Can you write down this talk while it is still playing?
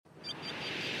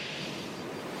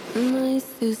Nice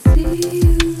to see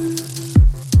you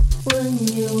when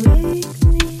you wake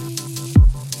me.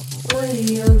 Where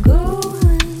you're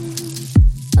going,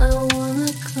 I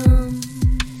wanna come.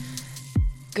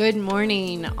 Good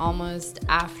morning, almost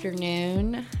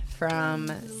afternoon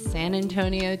from San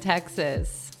Antonio,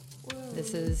 Texas.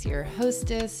 This is your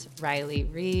hostess, Riley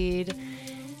Reed.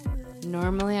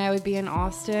 Normally I would be in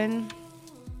Austin.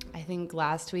 I think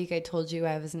last week I told you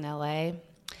I was in LA.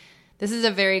 This is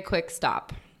a very quick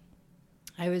stop.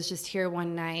 I was just here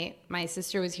one night. My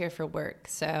sister was here for work,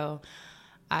 so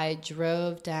I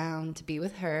drove down to be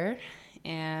with her,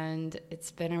 and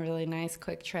it's been a really nice,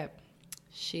 quick trip.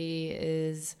 She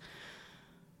is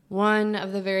one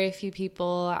of the very few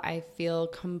people I feel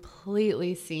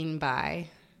completely seen by,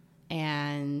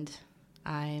 and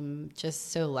I'm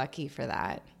just so lucky for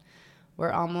that.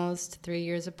 We're almost 3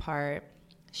 years apart.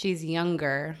 She's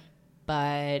younger,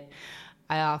 but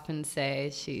I often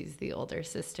say she's the older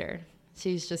sister.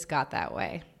 She's just got that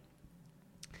way.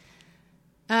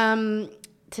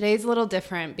 Today's a little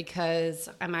different because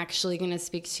I'm actually going to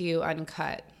speak to you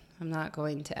uncut. I'm not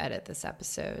going to edit this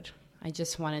episode. I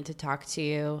just wanted to talk to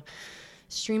you.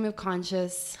 Stream of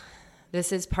conscious.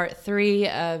 This is part 3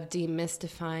 of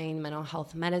demystifying mental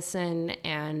health medicine,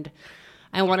 and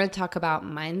I want to talk about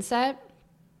mindset.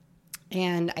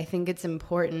 And I think it's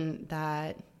important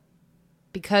that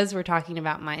because we're talking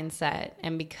about mindset,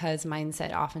 and because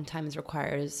mindset oftentimes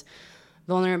requires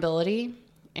vulnerability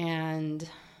and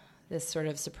this sort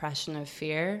of suppression of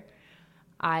fear,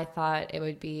 I thought it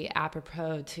would be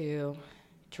apropos to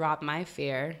drop my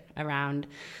fear around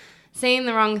saying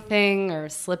the wrong thing or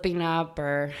slipping up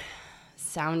or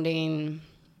sounding,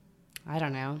 I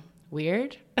don't know,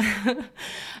 weird.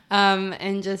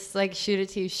 And just like shoot it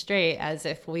to you straight as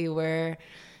if we were,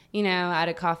 at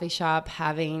a coffee shop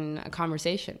having a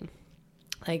conversation.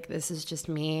 Like, this is just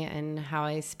me and how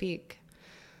I speak.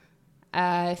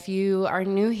 If you are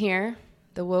new here,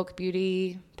 the Woke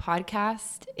Beauty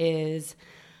podcast is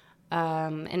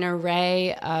an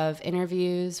array of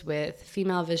interviews with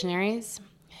female visionaries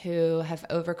who have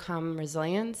overcome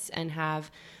resilience and have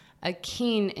a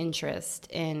keen interest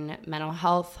in mental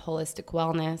health, holistic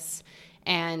wellness,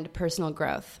 and personal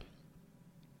growth.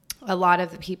 A lot of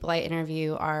the people I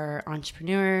interview are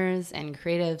entrepreneurs and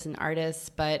creatives and artists,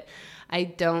 but I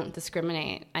don't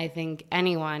discriminate. I think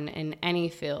anyone in any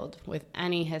field with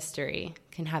any history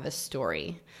can have a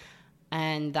story,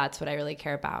 and that's what I really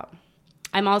care about.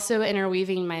 I'm also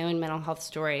interweaving my own mental health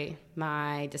story,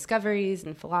 my discoveries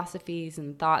and philosophies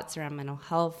and thoughts around mental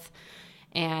health,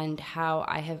 and how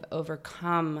I have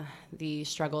overcome the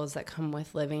struggles that come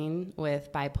with living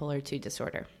with bipolar 2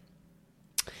 disorder.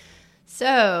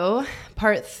 So,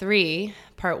 part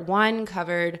 1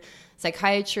 covered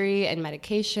psychiatry and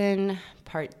medication.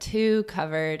 Part 2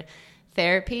 covered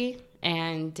therapy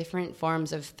and different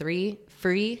forms of free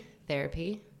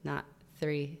therapy, not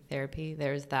 3 therapy.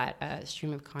 There's that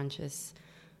stream of conscious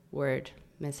word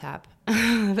mishap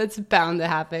that's bound to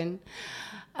happen.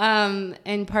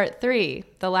 And part 3,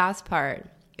 the last part,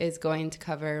 is going to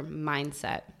cover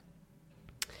mindset.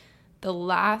 The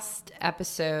last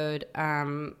episode,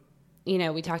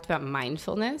 we talked about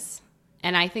mindfulness,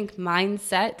 and I think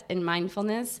mindset and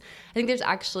mindfulness, I think there's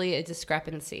actually a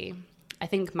discrepancy. I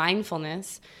think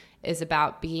mindfulness is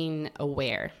about being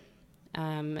aware.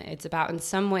 It's about, in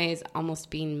some ways, almost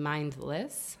being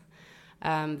mindless.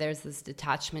 There's this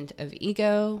detachment of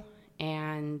ego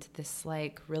and this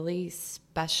really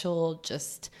special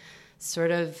just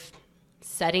sort of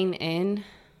setting in,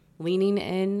 leaning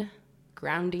in,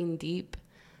 grounding deep.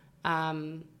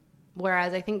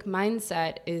 Whereas I think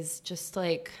mindset is just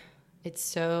it's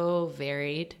so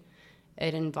varied.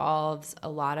 It involves a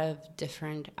lot of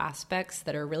different aspects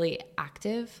that are really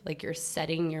active, like you're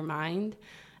setting your mind.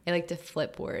 I like to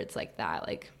flip words like that.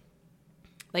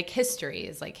 Like history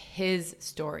is like his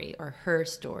story or her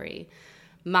story.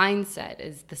 Mindset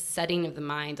is the setting of the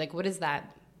mind. What does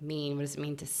that mean? What does it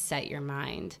mean to set your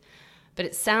mind? But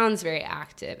it sounds very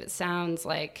active. It sounds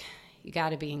like you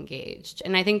got to be engaged.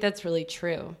 And I think that's really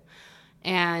true.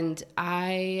 And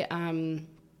I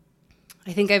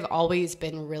think I've always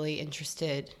been really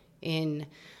interested in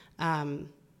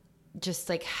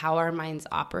just how our minds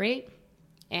operate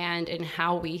and in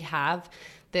how we have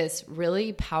this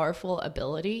really powerful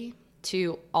ability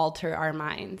to alter our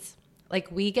minds.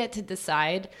 We get to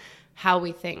decide how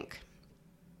we think.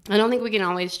 I don't think we can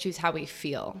always choose how we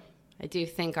feel. I do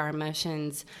think our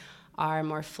emotions are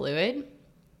more fluid.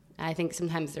 I think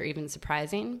sometimes they're even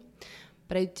surprising.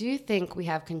 But I do think we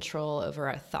have control over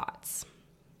our thoughts.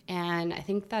 And I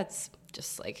think that's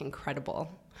just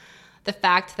incredible. the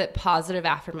fact that positive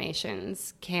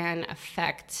affirmations can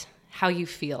affect how you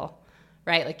feel,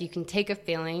 right? Like you can take a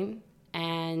feeling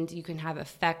and you can have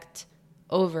effect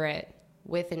over it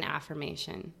with an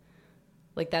affirmation.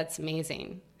 Like that's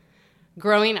amazing.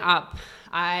 Growing up,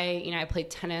 I played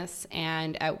tennis,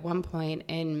 and at one point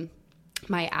in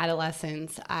my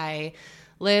adolescence, I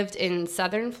lived in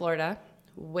southern Florida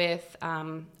with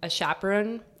a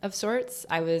chaperone of sorts.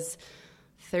 I was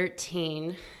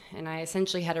 13, and I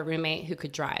essentially had a roommate who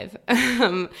could drive.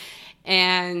 I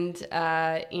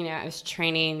was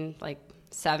training like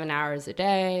 7 hours a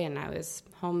day, and I was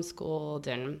homeschooled,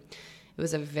 and it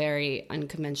was a very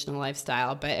unconventional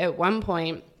lifestyle. But at one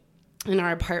point in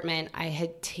our apartment, I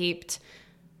had taped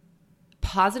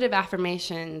positive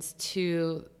affirmations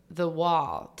to the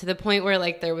wall, to the point where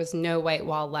like there was no white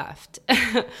wall left.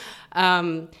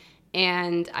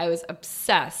 And I was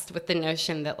obsessed with the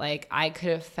notion that like I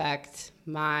could affect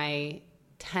my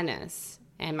tennis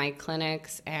and my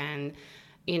clinics and,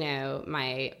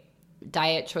 my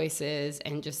diet choices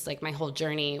and just like my whole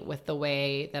journey with the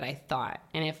way that I thought.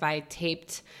 And if I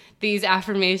taped these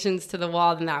affirmations to the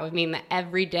wall, then that would mean that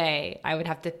every day I would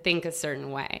have to think a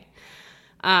certain way.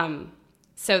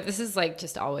 So this has like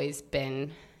just always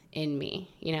been in me,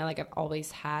 like I've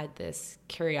always had this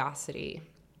curiosity.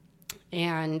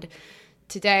 And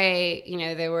today,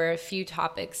 there were a few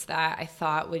topics that I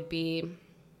thought would be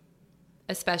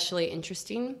especially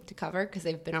interesting to cover because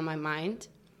they've been on my mind.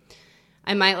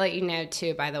 I might let you know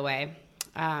too, by the way,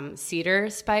 cedar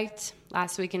spiked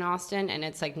last week in Austin, and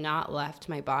it's like not left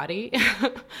my body.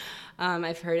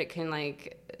 I've heard it can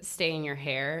like stay in your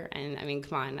hair, and I mean,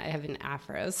 come on, I have an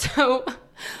afro, so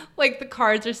like the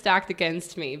cards are stacked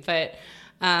against me. But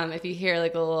if you hear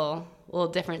like a little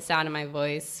different sound in my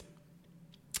voice,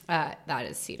 that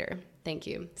is cedar. Thank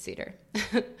you, cedar.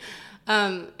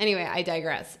 Anyway, I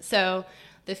digress. So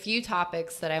the few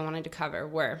topics that I wanted to cover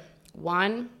were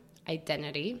 1,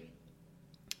 identity,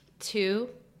 2,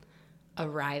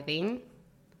 arriving,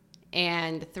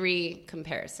 and 3,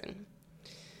 comparison.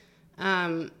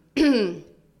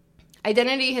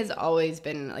 Identity has always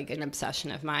been like an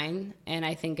obsession of mine, and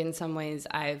I think in some ways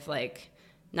I've like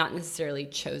not necessarily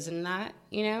chosen that,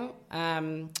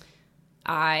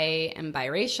 I am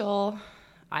biracial.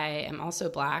 I am also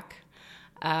Black.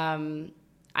 I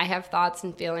have thoughts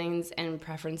and feelings and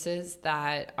preferences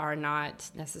that are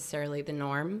not necessarily the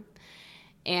norm.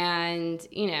 And,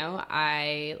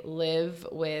 I live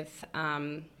with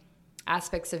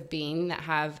aspects of being that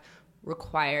have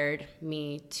required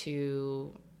me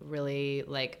to really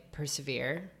like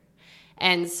persevere.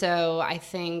 And so I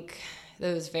think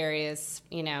those various,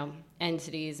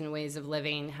 entities and ways of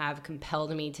living have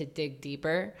compelled me to dig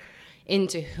deeper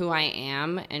into who I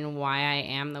am and why I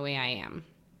am the way I am.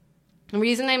 The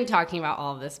reason I'm talking about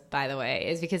all of this, by the way,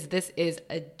 is because this is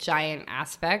a giant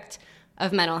aspect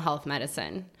of mental health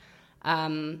medicine.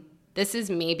 This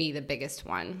is maybe the biggest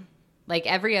one. Like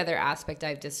every other aspect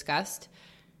I've discussed,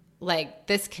 like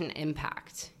this can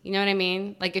impact. You know what I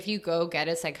mean? Like if you go get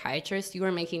a psychiatrist, you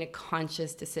are making a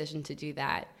conscious decision to do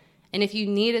that. And if you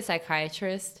need a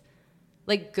psychiatrist,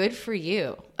 like good for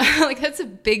you. Like that's a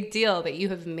big deal that you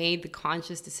have made the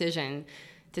conscious decision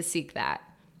to seek that.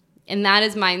 And that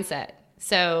is mindset.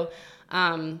 So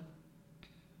this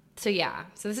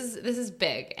is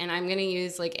big. And I'm going to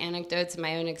use like anecdotes and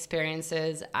my own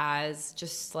experiences as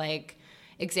just like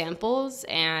examples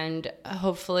and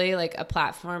hopefully like a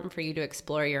platform for you to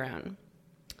explore your own.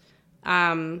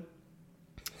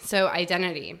 So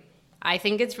identity. I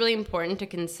think it's really important to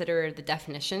consider the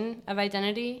definition of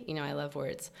identity. I love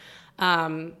words.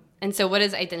 And so what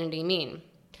does identity mean?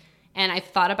 And I've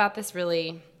thought about this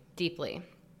really deeply.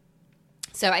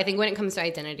 So I think when it comes to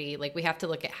identity, like we have to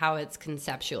look at how it's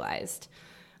conceptualized.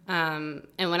 And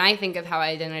when I think of how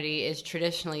identity is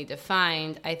traditionally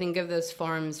defined, I think of those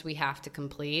forms we have to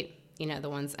complete, the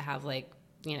ones that have like,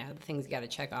 the things you got to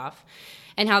check off,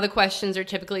 and how the questions are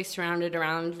typically surrounded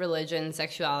around religion,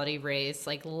 sexuality, race,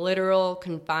 like literal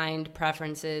confined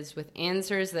preferences with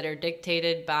answers that are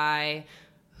dictated by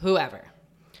whoever.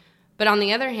 But on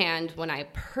the other hand, when I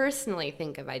personally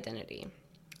think of identity,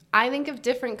 I think of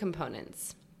different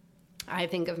components. I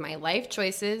think of my life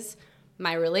choices,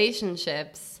 my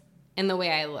relationships, and the way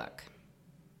I look.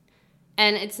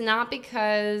 And it's not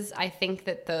because I think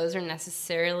that those are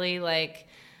necessarily like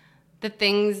the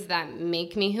things that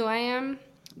make me who I am,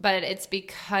 but it's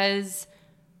because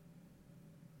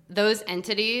those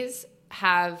entities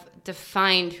have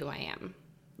defined who I am,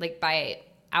 like by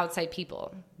outside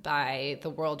people, by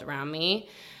the world around me,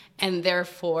 and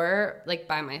therefore like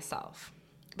by myself.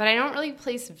 but I don't really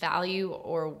place value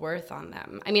or worth on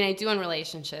them. I mean, I do on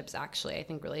relationships, actually. I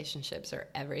think relationships are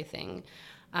everything.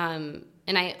 And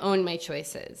I own my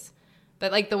choices.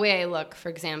 But like the way I look, for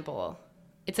example,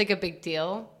 it's like a big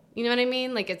deal. You know what I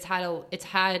mean? Like it's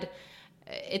had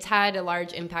a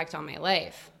large impact on my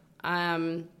life.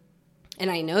 And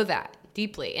I know that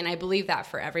deeply. And I believe that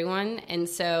for everyone. And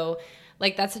so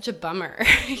like, that's such a bummer.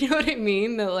 You know what I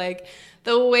mean? That like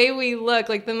the way we look,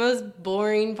 like the most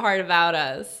boring part about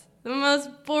us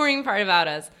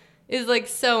is like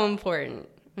so important.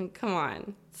 I mean, come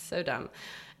on. It's so dumb.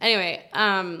 Anyway,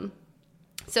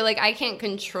 so like I can't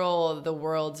control the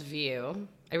world's view.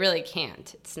 I really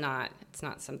can't. It's not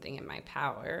something in my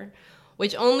power,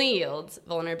 which only yields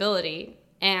vulnerability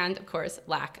and, of course,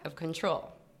 lack of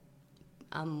control.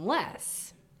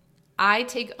 Unless I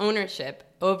take ownership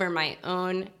over my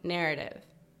own narrative.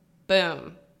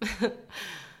 Boom.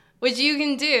 Which you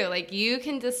can do. Like, you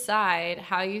can decide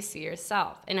how you see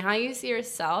yourself. And how you see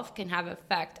yourself can have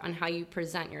effect on how you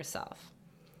present yourself.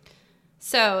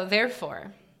 So,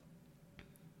 therefore,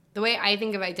 the way I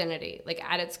think of identity, like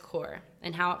at its core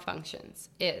and how it functions,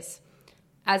 is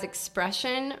as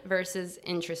expression versus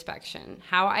introspection.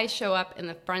 How I show up in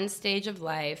the front stage of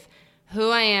life, who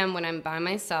I am when I'm by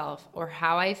myself, or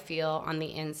how I feel on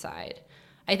the inside.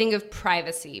 I think of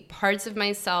privacy, parts of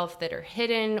myself that are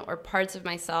hidden or parts of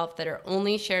myself that are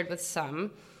only shared with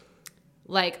some.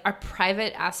 Like, are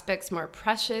private aspects more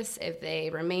precious if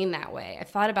they remain that way? I've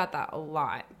thought about that a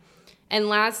lot. And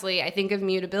lastly, I think of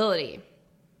mutability.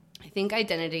 I think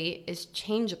identity is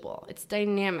changeable. It's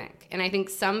dynamic. And I think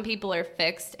some people are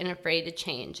fixed and afraid to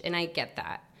change, and I get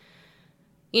that.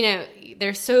 You know,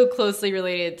 they're so closely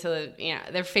related to, you know,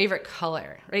 their favorite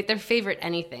color, right? Their favorite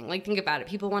anything. Like, think about it.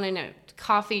 People want to know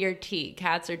coffee or tea,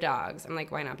 cats or dogs. I'm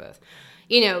like, why not both?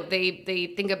 You know,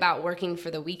 they think about working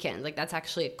for the weekend. Like, that's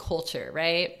actually a culture,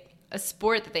 right? A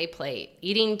sport that they play,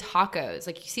 eating tacos.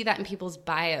 Like, you see that in people's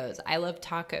bios. I love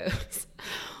tacos.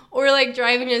 Or, like,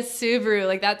 driving a Subaru.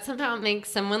 Like, that somehow makes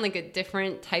someone, like, a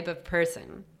different type of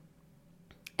person.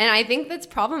 And I think that's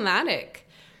problematic.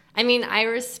 I mean, I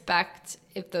respect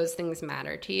if those things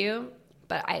matter to you,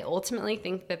 but I ultimately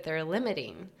think that they're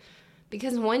limiting.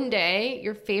 Because one day,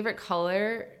 your favorite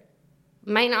color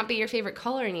might not be your favorite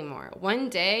color anymore. One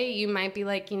day, you might be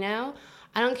like, you know,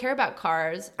 I don't care about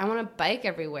cars. I want to bike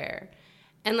everywhere.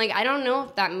 And, like, I don't know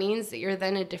if that means that you're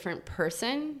then a different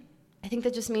person. I think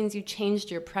that just means you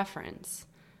changed your preference.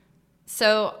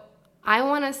 So I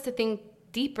want us to think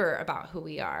deeper about who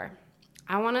we are.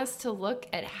 I want us to look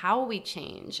at how we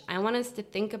change. I want us to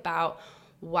think about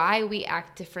why we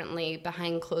act differently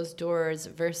behind closed doors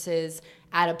versus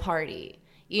at a party,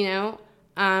 you know?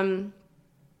 And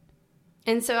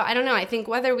so I don't know. I think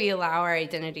whether we allow our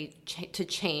identity to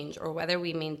change or whether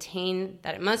we maintain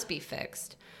that it must be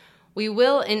fixed, we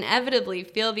will inevitably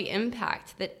feel the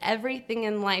impact that everything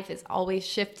in life is always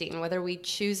shifting, whether we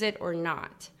choose it or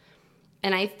not.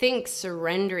 And I think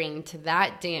surrendering to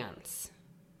that dance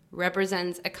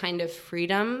represents a kind of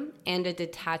freedom and a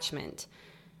detachment.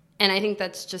 And I think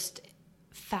that's just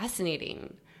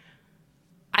fascinating.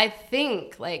 I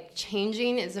think, like,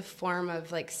 changing is a form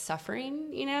of, like, suffering,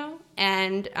 you know?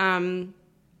 And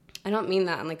I don't mean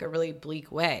that in, like, a really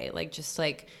bleak way. Like, just,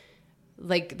 like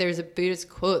there's a Buddhist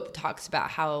quote that talks about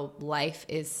how life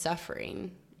is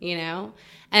suffering, you know?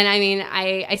 And I mean,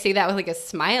 I say that with like a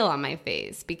smile on my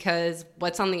face, because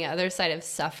what's on the other side of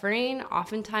suffering,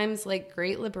 oftentimes like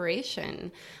great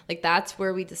liberation. Like, that's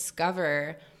where we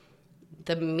discover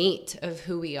the meat of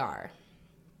who we are.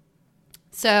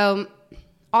 So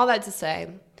all that to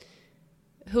say,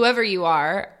 whoever you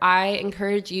are, I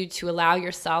encourage you to allow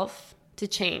yourself to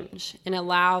change and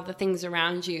allow the things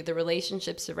around you, the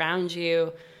relationships around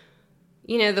you,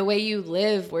 you know, the way you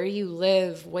live, where you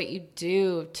live, what you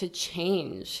do, to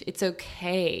change. It's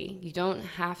okay. You don't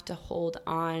have to hold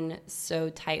on so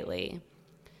tightly.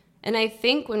 And I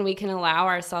think when we can allow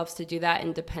ourselves to do that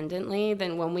independently,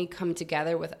 then when we come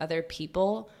together with other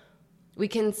people, we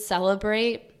can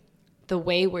celebrate the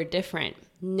way we're different,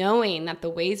 knowing that the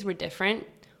ways we're different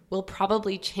will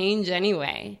probably change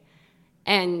anyway.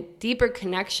 And deeper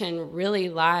connection really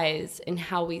lies in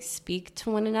how we speak to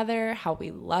one another, how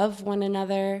we love one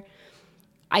another.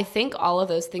 I think all of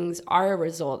those things are a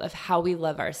result of how we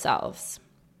love ourselves.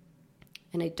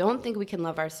 And I don't think we can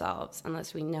love ourselves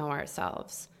unless we know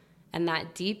ourselves. And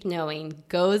that deep knowing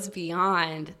goes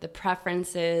beyond the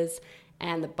preferences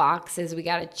and the boxes we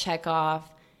got to check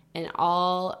off and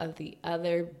all of the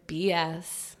other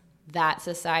BS that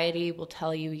society will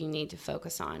tell you you need to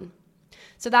focus on.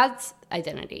 So that's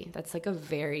identity. That's like a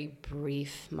very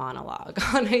brief monologue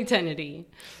on identity.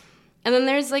 And then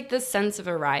there's like this sense of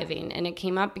arriving, and it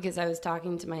came up because I was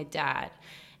talking to my dad,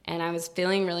 and I was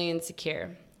feeling really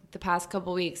insecure. The past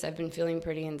couple weeks, I've been feeling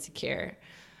pretty insecure.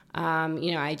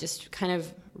 I just kind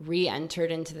of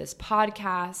re-entered into this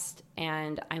podcast,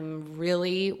 and I'm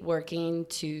really working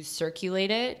to circulate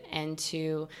it and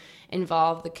to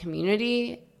involve the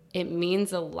community. It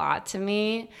means a lot to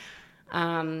me.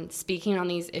 Speaking on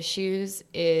these issues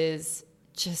is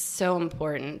just so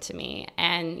important to me.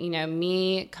 And,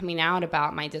 me coming out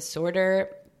about my disorder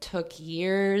took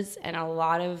years and a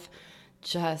lot of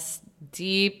just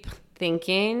deep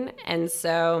thinking. And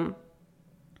so,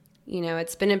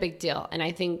 it's been a big deal. And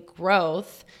I think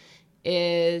growth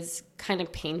is kind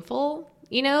of painful,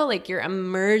 like you're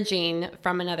emerging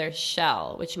from another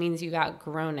shell, which means you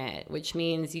outgrown it, which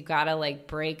means you got to like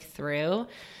break through.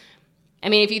 I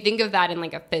mean, if you think of that in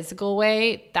like a physical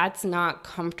way, that's not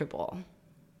comfortable.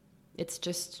 It's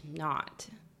just not.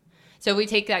 So if we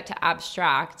take that to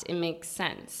abstract, it makes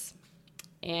sense.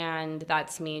 And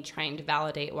that's me trying to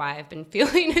validate why I've been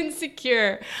feeling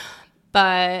insecure.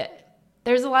 But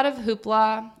there's a lot of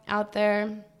hoopla out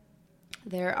there.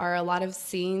 There are a lot of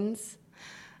scenes.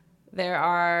 There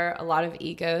are a lot of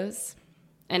egos.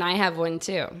 And I have one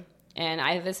too. And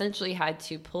I've essentially had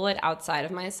to pull it outside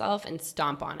of myself and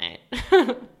stomp on it.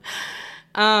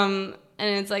 And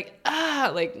it's like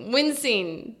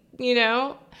wincing,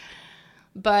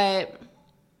 But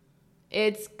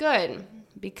it's good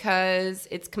because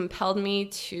it's compelled me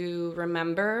to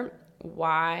remember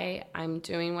why I'm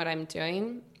doing what I'm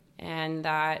doing, and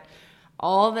that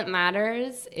all that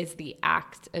matters is the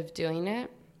act of doing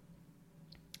it.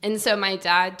 And so my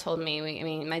dad told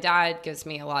me, my dad gives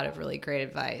me a lot of really great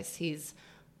advice. He's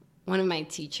one of my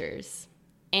teachers.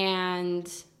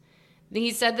 And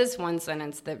he said this one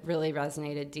sentence that really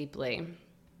resonated deeply.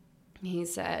 He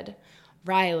said,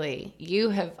 "Riley,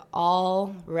 you have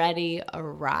already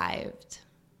arrived.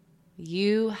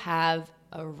 You have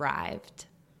arrived."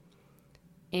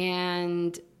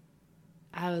 And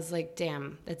I was like,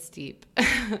 damn, that's deep.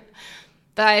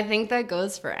 But I think that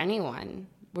goes for anyone.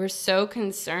 We're so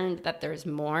concerned that there's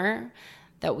more,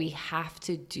 that we have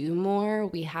to do more,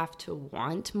 we have to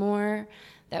want more,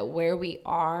 that where we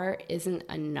are isn't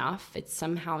enough, it's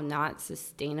somehow not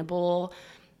sustainable,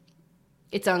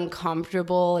 it's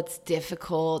uncomfortable, it's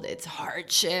difficult, it's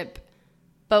hardship.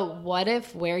 But what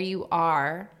if where you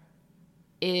are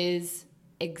is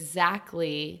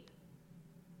exactly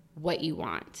what you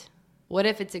want? What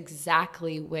if it's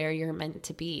exactly where you're meant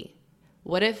to be?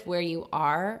 What if where you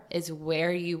are is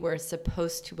where you were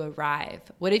supposed to arrive?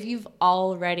 What if you've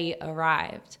already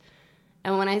arrived?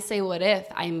 And when I say what if,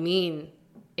 I mean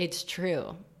it's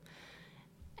true.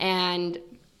 And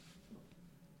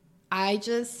I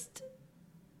just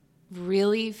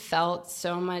really felt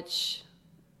so much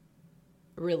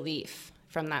relief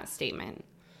from that statement.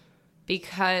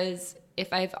 Because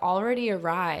if I've already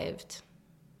arrived,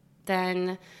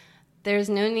 then there's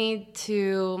no need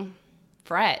to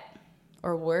fret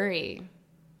or worry.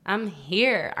 I'm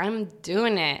here. I'm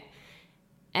doing it.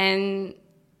 And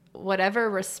whatever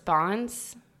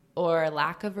response or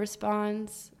lack of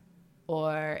response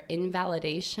or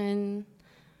invalidation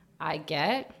I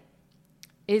get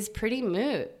is pretty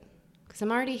moot because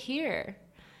I'm already here.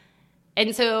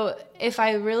 And so if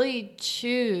I really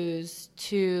choose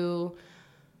to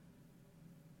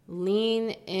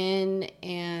lean in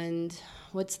and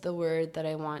what's the word that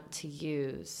I want to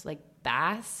use? Like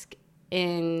bask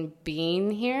in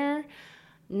being here,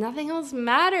 nothing else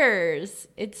matters.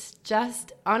 It's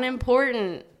just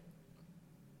unimportant.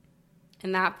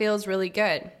 And that feels really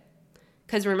good.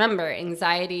 Because remember,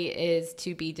 anxiety is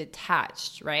to be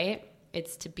detached, right?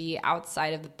 It's to be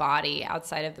outside of the body,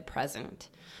 outside of the present.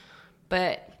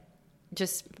 But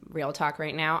just real talk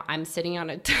right now, I'm sitting on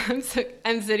a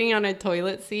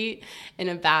toilet seat in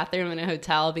a bathroom in a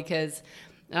hotel because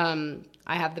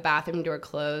I have the bathroom door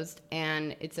closed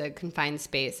and it's a confined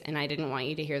space, and I didn't want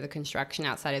you to hear the construction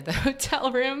outside of the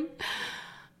hotel room.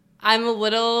 I'm a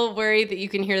little worried that you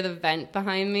can hear the vent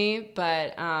behind me,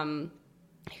 but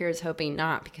here's hoping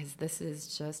not, because this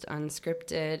is just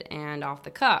unscripted and off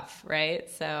the cuff, right?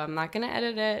 So I'm not going to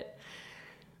edit it.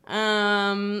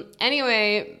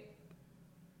 Anyway,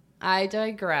 I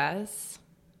digress.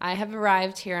 I have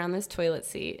arrived here on this toilet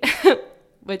seat,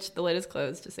 which the lid is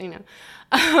closed, just so you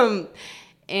know.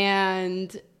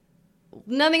 And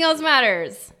nothing else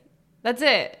matters. That's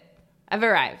it. I've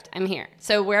arrived. I'm here.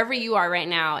 So wherever you are right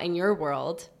now in your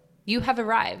world, you have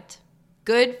arrived.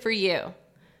 Good for you.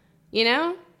 You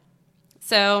know?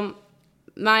 So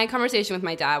my conversation with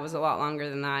my dad was a lot longer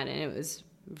than that, and it was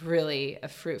really a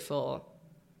fruitful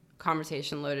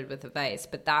conversation loaded with advice,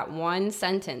 but that one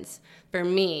sentence for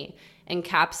me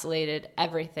encapsulated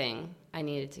everything I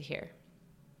needed to hear.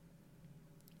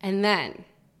 And then,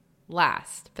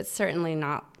 last, but certainly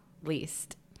not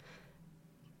least,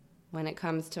 when it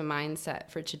comes to mindset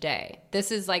for today,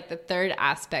 this is like the third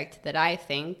aspect that I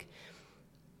think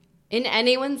in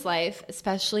anyone's life,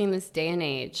 especially in this day and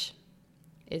age,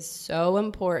 is so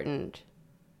important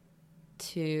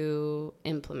to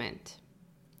implement.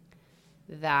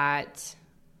 That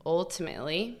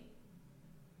ultimately,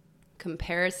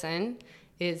 comparison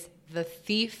is the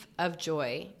thief of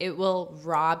joy. It will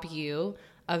rob you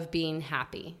of being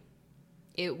happy.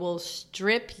 It will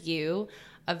strip you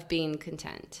of being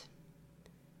content.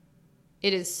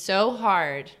 It is so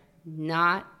hard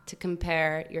not to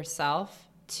compare yourself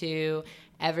to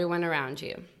everyone around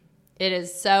you. It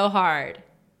is so hard.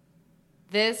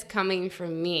 This coming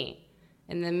from me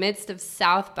in the midst of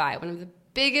South by, one of the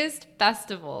biggest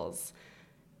festivals.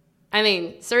 I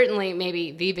mean, certainly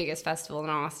maybe the biggest festival in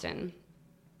Austin.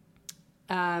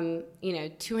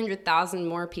 200,000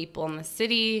 more people in the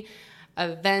city,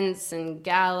 events and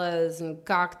galas and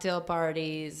cocktail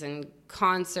parties and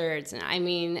concerts. And I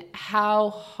mean,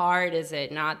 how hard is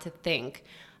it not to think,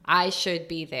 I should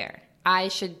be there. I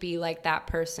should be like that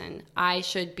person. I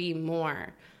should be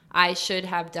more. I should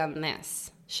have done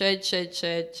this. Should,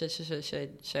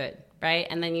 right?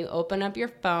 And then you open up your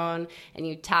phone and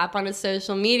you tap on a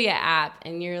social media app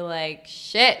and you're like,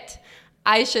 shit,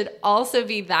 I should also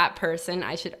be that person.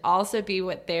 I should also be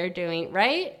what they're doing,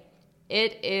 right?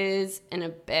 It is an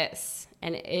abyss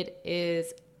and it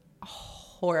is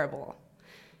horrible.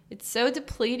 It's so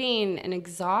depleting and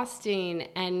exhausting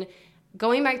and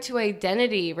going back to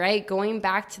identity, right? Going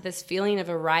back to this feeling of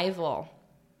arrival.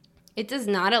 It does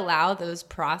not allow those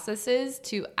processes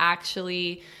to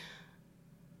actually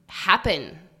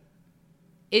happen.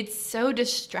 It's so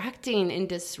distracting and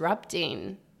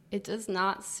disrupting. It does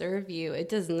not serve you. It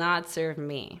does not serve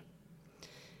me.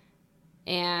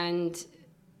 And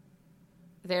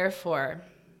therefore,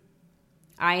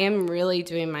 I am really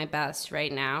doing my best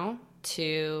right now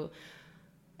to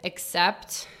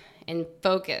accept and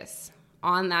focus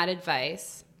on that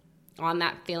advice, on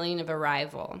that feeling of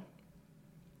arrival,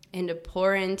 and to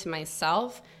pour into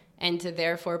myself and to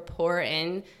therefore pour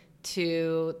in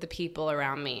to the people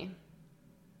around me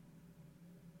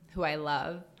who I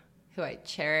love, who I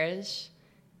cherish,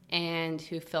 and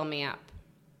who fill me up.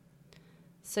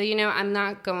 So, I'm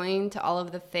not going to all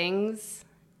of the things,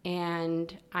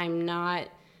 and I'm not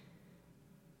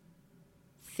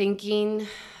thinking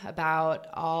about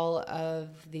all of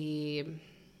the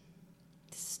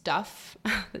stuff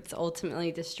that's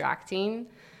ultimately distracting.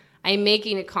 I'm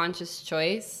making a conscious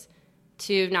choice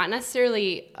to not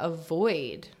necessarily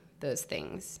avoid those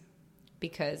things,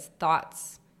 because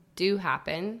thoughts do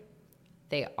happen.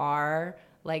 They are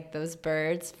like those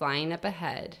birds flying up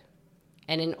ahead.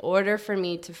 And in order for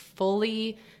me to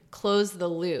fully close the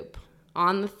loop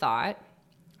on the thought,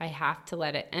 I have to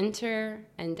let it enter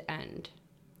and end.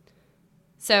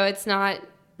 So it's not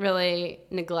really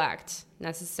neglect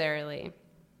necessarily.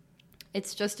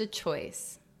 It's just a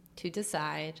choice to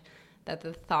decide that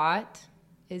the thought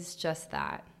is just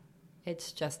that.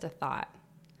 It's just a thought.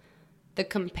 The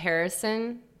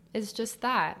comparison is just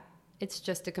that. It's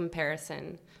just a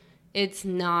comparison. It's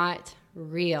not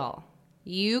real.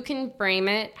 You can frame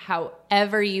it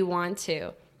however you want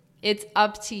to. It's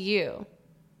up to you.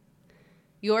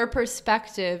 Your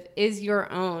perspective is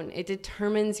your own. It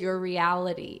determines your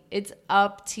reality. It's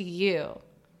up to you.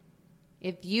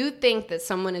 If you think that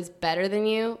someone is better than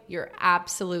you, you're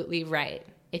absolutely right.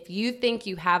 If you think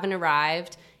you haven't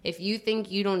arrived, if you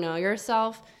think you don't know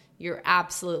yourself, you're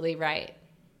absolutely right.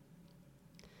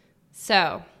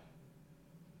 So,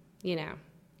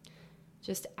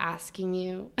 just asking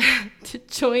you to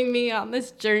join me on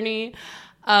this journey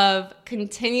of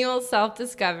continual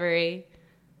self-discovery,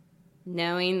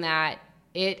 knowing that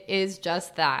it is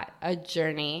just that, a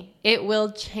journey. It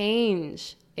will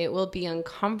change. It will be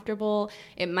uncomfortable.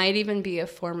 It might even be a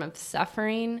form of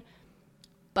suffering.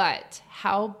 But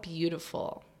how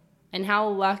beautiful and how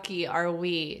lucky are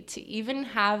we to even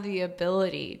have the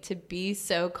ability to be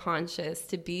so conscious,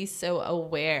 to be so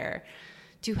aware,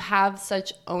 to have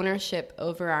such ownership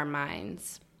over our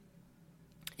minds.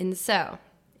 And so,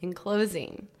 in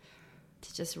closing,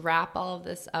 to just wrap all of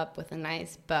this up with a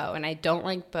nice bow, and I don't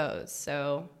like bows,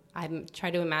 so I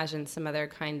try to imagine some other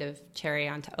kind of cherry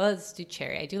on top. Oh, let's do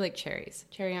cherry. I do like cherries.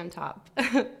 Cherry on top.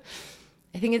 I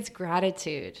think it's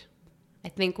gratitude. I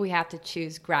think we have to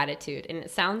choose gratitude. And it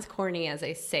sounds corny as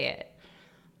I say it,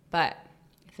 but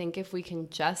I think if we can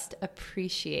just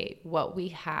appreciate what we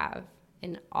have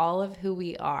in all of who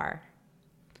we are,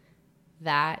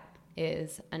 that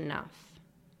is enough.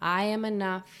 I am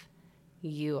enough.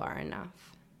 You are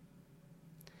enough.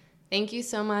 Thank you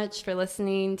so much for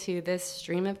listening to this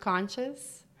stream of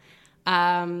conscious.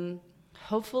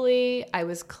 Hopefully I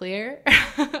was clear.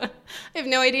 I have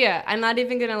no idea. I'm not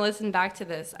even going to listen back to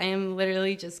this. I am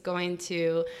literally just going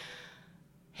to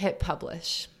hit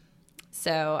publish.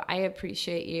 So I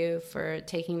appreciate you for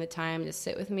taking the time to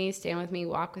sit with me, stand with me,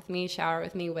 walk with me, shower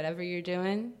with me, whatever you're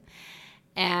doing.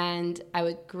 And I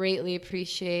would greatly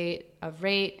appreciate a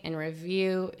rate and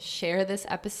review. Share this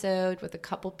episode with a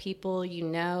couple people you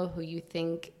know who you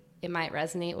think it might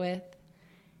resonate with.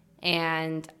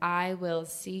 And I will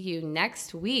see you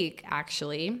next week,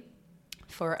 actually,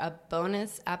 for a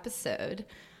bonus episode.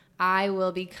 I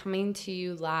will be coming to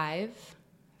you live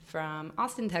from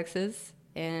Austin, Texas,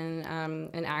 in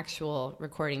an actual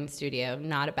recording studio,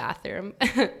 not a bathroom.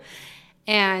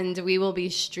 And we will be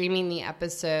streaming the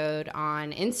episode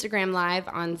on Instagram Live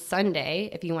on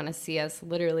Sunday if you want to see us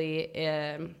literally,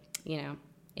 in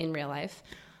real life,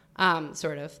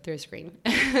 sort of through a screen.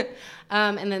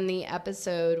 And then the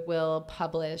episode will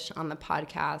publish on the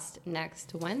podcast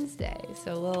next Wednesday.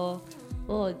 So a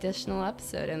little additional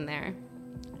episode in there.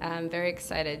 I'm very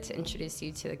excited to introduce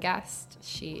you to the guest.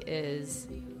 She is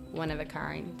one of a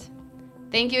kind.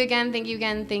 Thank you again. Thank you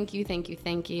again. Thank you. Thank you.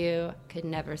 Thank you. Could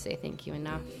never say thank you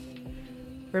enough.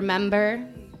 Remember,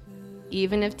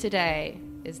 even if today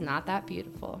is not that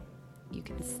beautiful, you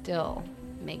can still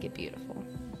make it beautiful.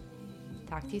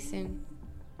 Talk to you soon.